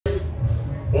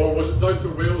Or was it down to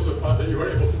Wales, the fact that you were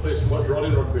able to play so much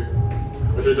running rugby,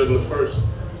 as you did in the first?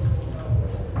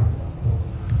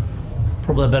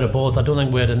 Probably a bit of both. I don't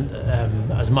think we had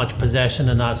as much possession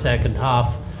in that second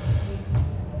half.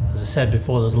 As I said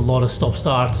before, there's a lot of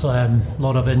stop-starts, a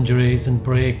lot of injuries and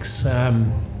breaks, a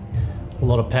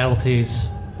lot of penalties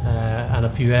and a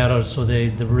few errors, so the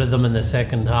rhythm in the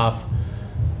second half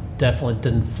definitely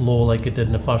didn't flow like it did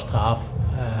in the first half.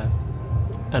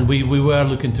 And we were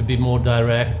looking to be more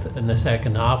direct in the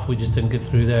second half. We just didn't get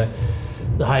through the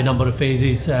high number of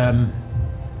phases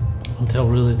until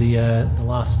really the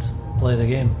last play of the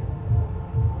game.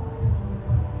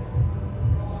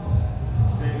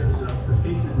 There was a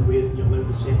frustration in the way that you allowed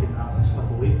the second half to slip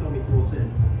away from you towards the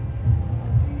end.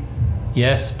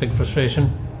 Yes, big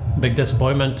frustration, big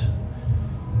disappointment.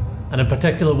 And in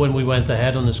particular when we went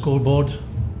ahead on the scoreboard,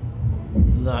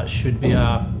 that should be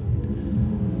a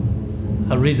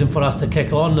reason for us to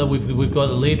kick on, that we've got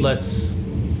the lead, let's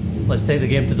take the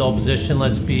game to the opposition,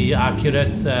 let's be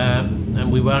accurate,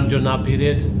 and we weren't during that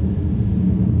period.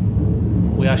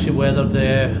 We actually weathered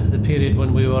the period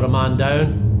when we were a man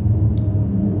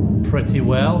down pretty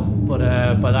well, but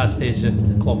by that stage the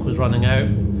clock was running out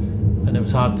and it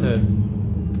was hard to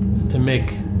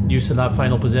make use of that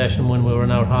final possession when we were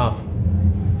in our half.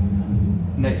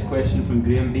 Next question from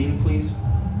Graham Bean, please.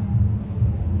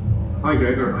 Hi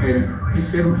Gregor, you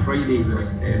said on Friday that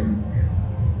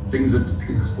things had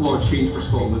a lot of change for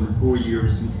Scotland in the 4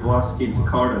 years since the last game to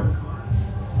Cardiff,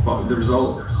 but the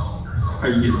result,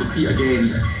 you defeat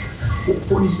again.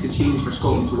 What needs to change for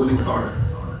Scotland to win in Cardiff?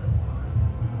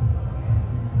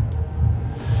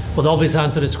 Well, the obvious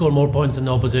answer is score more points than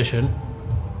the opposition,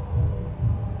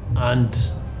 and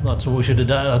that's what we should have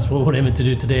done. That's what we're aiming to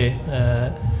do today.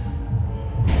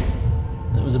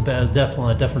 It was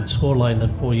definitely a different scoreline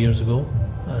than 4 years ago,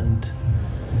 and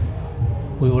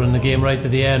we were in the game right to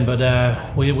the end, but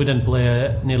we didn't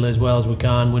play nearly as well as we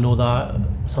can. We know that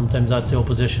sometimes that's the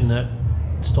opposition that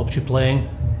stops you playing,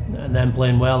 and then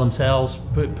playing well themselves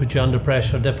put you under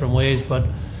pressure different ways, but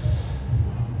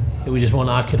we just weren't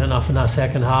accurate enough in that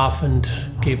second half and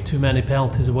gave too many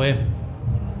penalties away.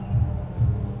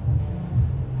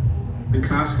 And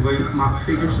can I ask about Matt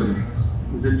Fagerson,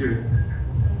 his injury?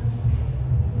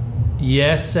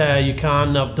 Yes, you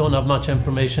can. I don't have much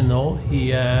information though.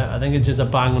 I think it's just a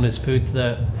bang on his foot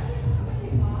that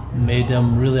made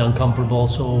him really uncomfortable,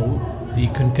 so he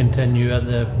couldn't continue at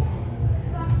the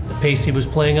pace he was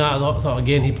playing at. I thought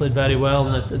again he played very well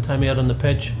and at the time he had on the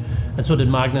pitch, and so did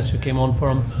Magnus, who came on for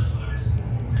him.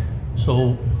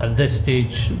 So at this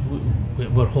stage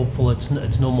we're hopeful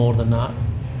it's no more than that.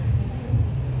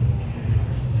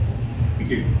 Thank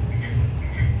you.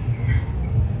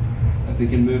 If we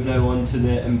can move now on to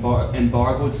the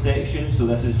embargoed section, so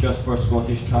this is just for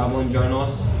Scottish travelling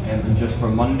journalists and just for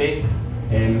Monday.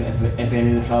 If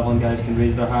any of the travelling guys can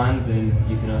raise their hand, then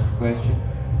you can ask a question.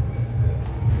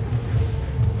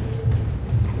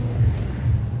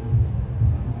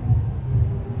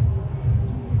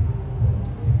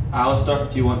 Alistair,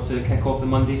 do you want to kick off the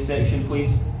Monday section,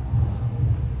 please?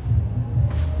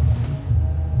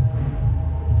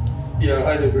 Yeah,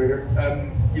 hi there, Gregor.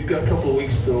 You've got a couple of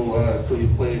weeks till you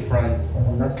play France,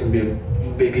 and that's going to be a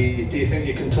biggie. Do you think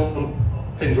you can turn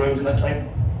things around in that time?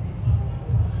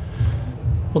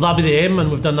 Well, that'll be the aim, and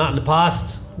we've done that in the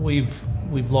past. We've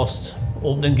lost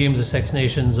opening games of Six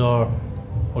Nations or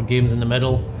games in the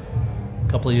middle. A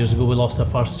couple of years ago we lost our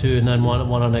first two and then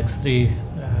won our next three.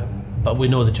 But we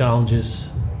know the challenges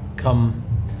come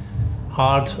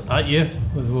hard at you.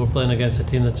 We were playing against a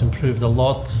team that's improved a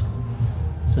lot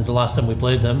since the last time we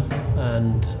played them,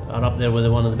 and are up there with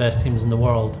one of the best teams in the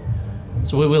world.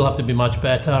 So we will have to be much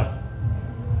better.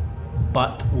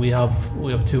 But we have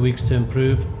 2 weeks to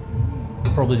improve.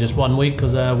 Probably just 1 week,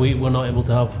 because we're not able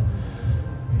to have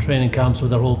training camps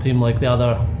with our whole team like the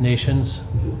other nations.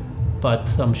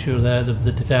 But I'm sure that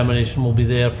the determination will be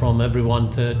there from everyone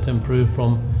to improve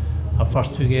from our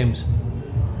first two games.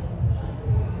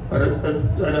 I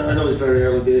know it's very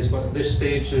early days, but at this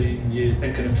stage, are you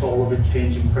thinking at all of a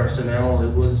change in personnel?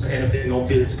 Was anything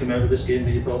obvious come out of this game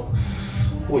that you thought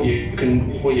what you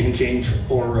can change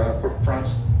for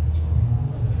France?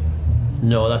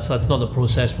 No, that's not the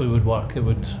process we would work.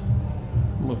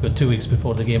 We've got 2 weeks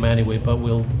before the game anyway, but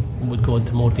we'd go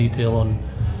into more detail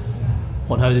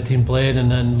on how the team played, and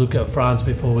then look at France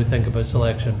before we think about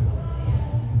selection.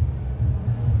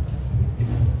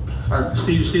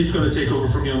 Steve's going to take over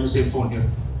from you on the same phone here.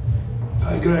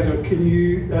 Hi Gregor, can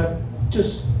you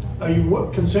are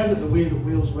you concerned at the way that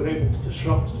Wales were able to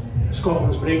disrupt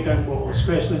Scotland's breakdown ball,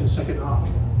 especially in the second half?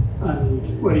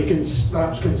 and were you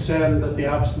perhaps concerned that the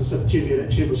absence of Jimmy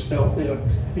Ritchie was felt there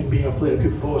in being a player who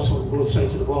could boss on both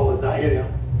sides of the ball in that area?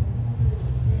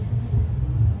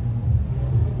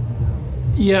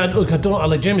 Yeah, look,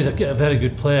 Jimmy's a very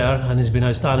good player and he's been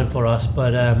outstanding for us,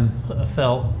 but I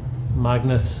felt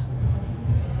Magnus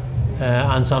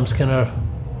and Sam Skinner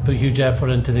put huge effort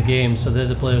into the game, so they're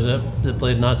the players that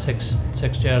played in that six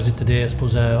jersey today. I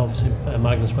suppose obviously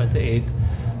Magnus went to 8,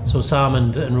 so Sam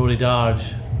and Rory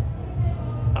Darge.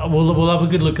 We'll have a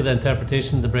good look at the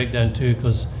interpretation of the breakdown too,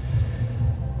 because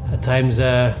at times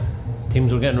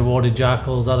teams were getting rewarded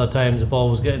jackals, other times the ball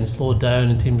was getting slowed down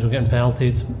and teams were getting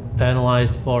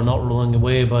penalised for not rolling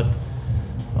away. But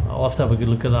I'll have to have a good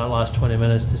look at that last 20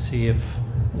 minutes to see if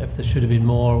there should have been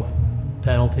more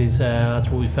penalties. That's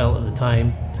what we felt at the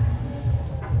time.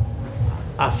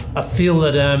 I feel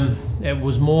that it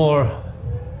was more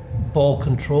ball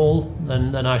control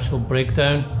than actual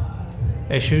breakdown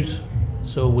issues.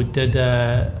 So we did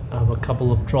have a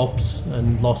couple of drops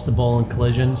and lost the ball in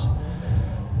collisions,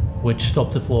 which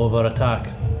stopped the flow of our attack.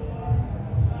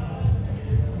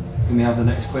 Can we have the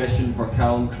next question for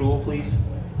Callum Crowe, please?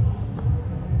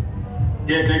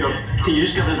 Yeah, Gregor, can you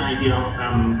just give an idea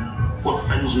what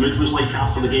Finn's mood was like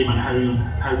after the game and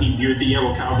how he viewed the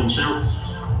yellow card himself?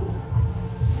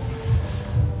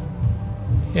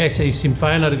 Yeah, so he seemed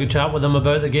fine. I had a good chat with him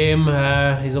about the game.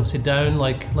 He's obviously down,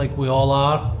 like we all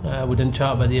are. We didn't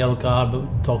chat about the yellow card, but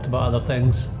we talked about other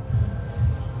things.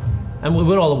 And we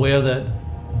were all aware that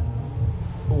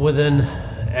within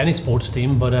any sports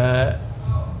team, but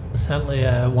certainly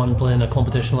one playing a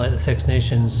competition like the Six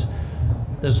Nations,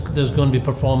 there's going to be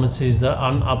performances that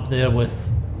aren't up there with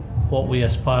what we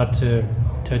aspire to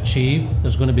achieve.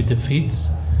 There's going to be defeats.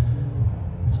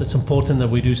 So it's important that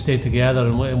we do stay together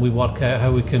and we work out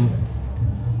how we can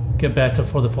get better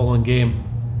for the following game.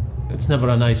 It's never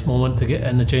a nice moment to get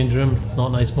in the change room. It's not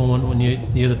a nice moment when you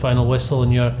hear the final whistle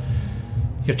and your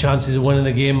chances of winning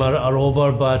the game are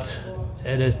over, but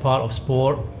it is part of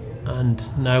sport, and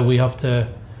now we have to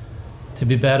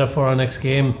be better for our next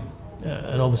game.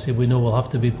 And obviously we know we'll have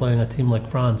to be playing a team like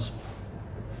France.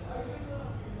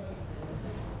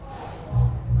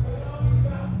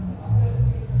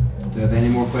 Do we have any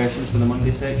more questions for the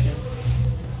Monday section?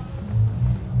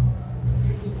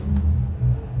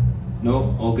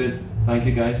 No? All good? Thank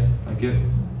you guys. Thank you.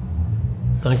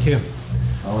 Thank you.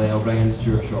 I'll bring in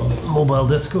Stuart shortly. Mobile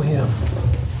disco here.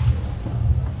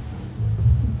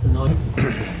 It's annoying.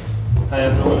 Hi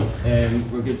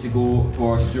everyone, we're good to go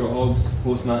for Stuart Hogg's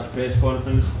post-match press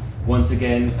conference. Once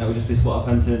again, it will just be split up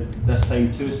into, this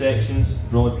time, 2 sections,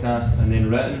 broadcast and then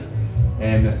written.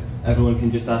 If everyone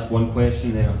can just ask one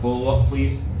question, then a follow-up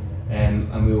please, and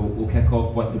we'll kick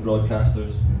off with the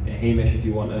broadcasters. Hamish, if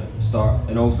you want to start,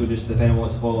 and also just if anyone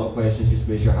wants follow-up questions, just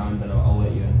raise your hand and I'll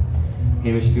let you in.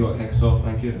 Hamish, if you want to kick us off,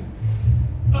 thank you.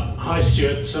 Hi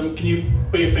Stuart, can you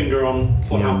put your finger on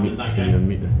what happened in that game?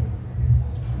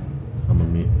 I'm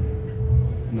on mute.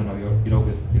 No, you're all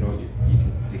good. You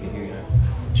can hear you now.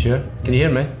 Sure. Can you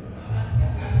hear me?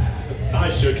 Hi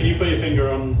Stuart, can you put your finger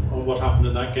on what happened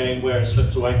in that game where it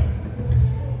slipped away?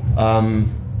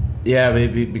 Yeah,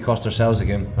 we cost ourselves a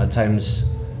game at times.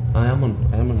 I am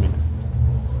on mute.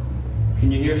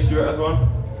 Can you hear Stuart, everyone?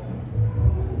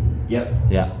 Yep.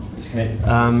 Yeah. He's connected.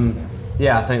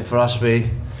 Yeah, I think for us we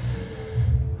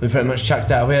pretty much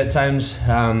chucked it away at times.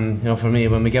 For me,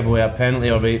 when we give away a penalty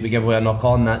or we give away a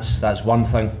knock-on, that's one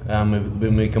thing.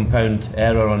 When we compound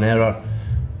error on error,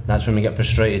 that's when we get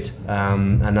frustrated,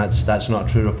 and that's not a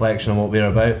true reflection of what we're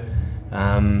about.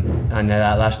 And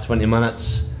that last 20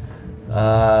 minutes,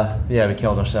 we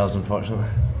killed ourselves, unfortunately.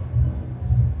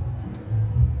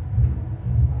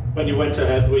 When you went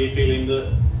ahead, were you feeling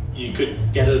that you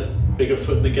could get a bigger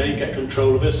foot in the game, get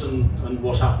control of it, and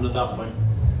what happened at that point?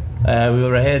 We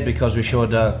were ahead because we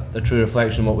showed a true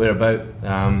reflection of what we're about.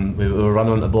 We were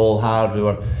running the ball hard, we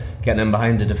were getting in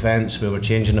behind the defence, we were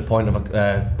changing the point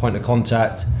of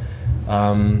contact,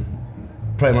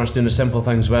 pretty much doing the simple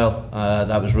things well.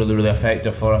 That was really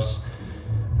effective for us,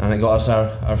 and it got us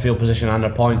our field position and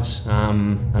our points,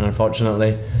 and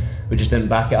unfortunately we just didn't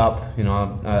back it up.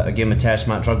 A game of test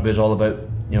match rugby is all about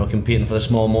competing for the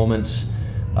small moments.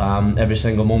 Every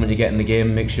single moment you get in the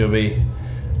game, make sure we're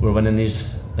winning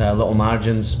these little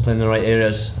margins, playing in the right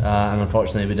areas, and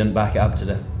unfortunately we didn't back it up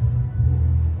today.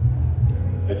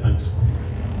 Okay, thanks.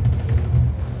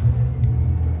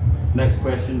 Next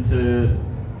question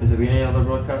is there any other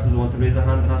broadcasters who want to raise their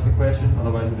hand and ask a question?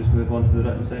 Otherwise we'll just move on to the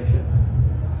written section.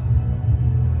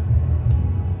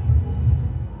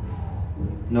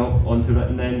 No, on to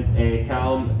written then.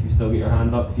 Callum, if you still get your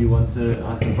hand up, if you want to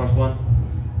ask the first one.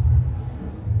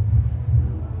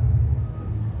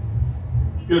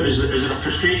 Is there a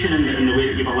frustration in the way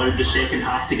that you've allowed the second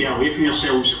half to get away from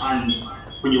yourselves? And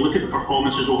when you look at the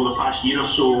performances over the past year or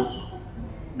so,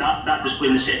 that display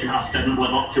in the second half didn't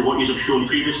live up to what you have shown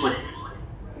previously?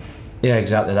 Yeah,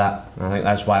 exactly that. I think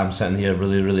that's why I'm sitting here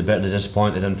really bitterly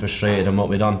disappointed and frustrated in what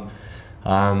we've done.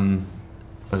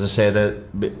 As I say, that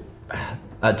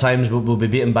at times we'll be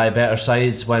beaten by better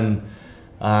sides when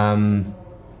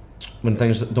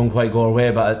things don't quite go our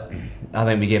way, but I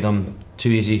think we gave them too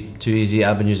easy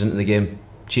avenues into the game.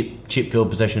 Cheap field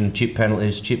position, cheap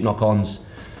penalties, cheap knock-ons,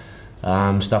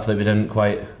 stuff that we didn't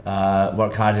quite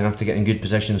work hard enough to get in good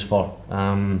positions for.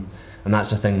 And that's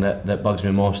the thing that bugs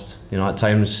me most. You know, at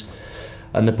times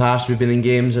in the past we've been in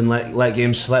games and let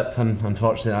games slip, and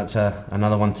unfortunately that's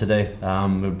another one today.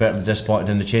 We're bitterly disappointed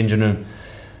in the changing room.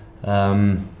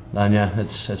 And yeah,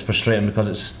 it's frustrating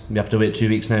because we have to wait 2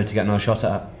 weeks now to get another shot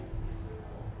at it.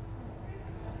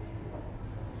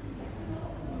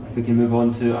 If we can move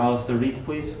on to Alistair Reid,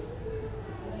 please.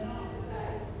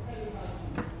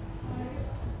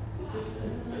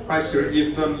 Hi Stuart,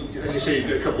 you've as you say, you've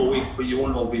got a couple of weeks, but you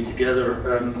won't all be together.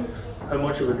 How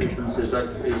much of a difference is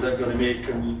that going to make?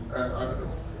 And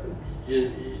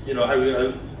you know,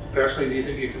 how personally do you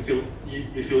think you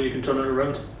feel you can turn it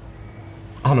around?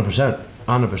 100%.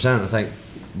 I think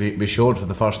we showed for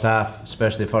the first half,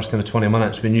 especially the first kind of 20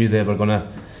 minutes. We knew they were going to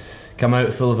come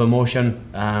out full of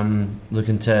emotion,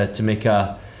 looking to make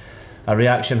have a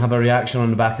reaction on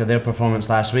the back of their performance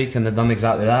last week, and they've done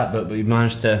exactly that. But we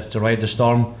managed to ride the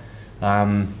storm. I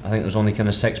think there was only kind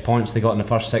of 6 points they got in the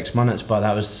first 6 minutes, but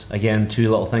that was again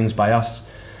 2 little things by us.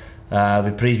 We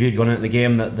previewed going into the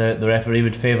game that the referee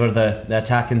would favour the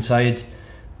attacking side,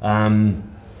 and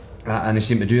they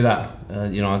seemed to do that.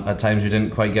 You know, at times we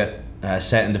didn't quite get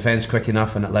set in defence quick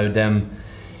enough, and it allowed them,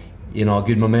 you know,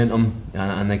 good momentum,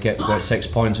 and they got 6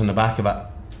 points on the back of it.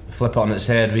 Flip it on its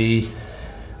head, we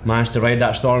managed to ride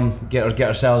that storm, get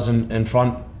ourselves in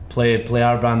front, play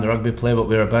our brand of rugby, play what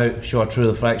we're about, show a true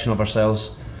reflection of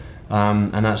ourselves,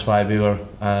 and that's why we were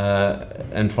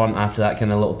in front after that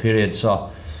kind of little period. So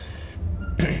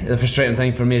the frustrating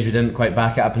thing for me is we didn't quite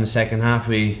back it up in the second half.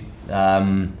 We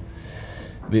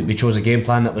chose a game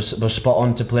plan that was spot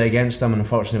on to play against them, and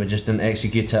unfortunately we just didn't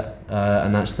execute it,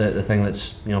 and that's the thing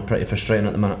that's, you know, pretty frustrating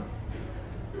at the minute.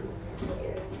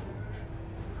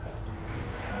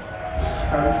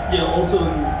 Yeah, also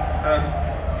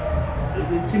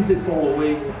it seemed to fall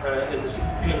away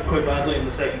quite badly in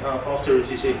the second half after, as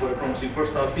you say, quite a promising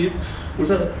first half. Was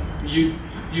that you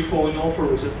falling off, or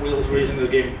was it Wales raising the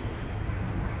game?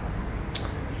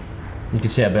 You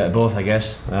could say a bit of both, I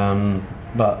guess.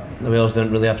 But the Wales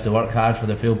didn't really have to work hard for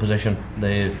their field position.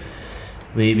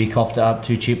 We coughed it up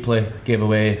too cheaply, gave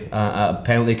away a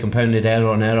penalty, compounded error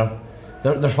on error.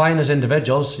 They're fine as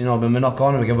individuals, you know. When we knock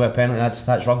on and we give away a penalty,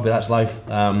 that's rugby, that's life.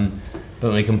 But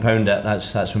when we compound it,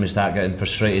 that's when we start getting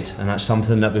frustrated, and that's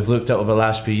something that we've looked at over the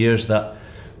last few years. That,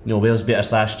 you know, Wales beat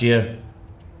us last year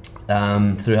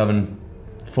through having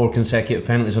 4 consecutive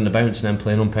penalties on the bounce and then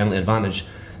playing on penalty advantage.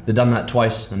 They've done that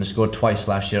twice, and they scored twice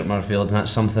last year at Murrayfield, and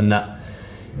that's something that,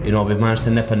 you know, we've managed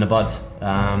to nip in the bud.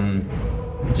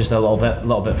 Just a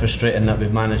little bit frustrating that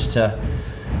we've managed to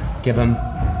give them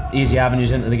easy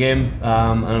avenues into the game,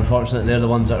 and unfortunately they're the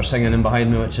ones that are singing in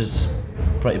behind me, which is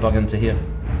pretty bugging to hear.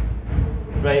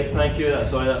 Right, thank you.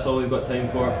 That's all we've got time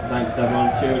for. Thanks to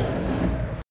everyone. Cheers.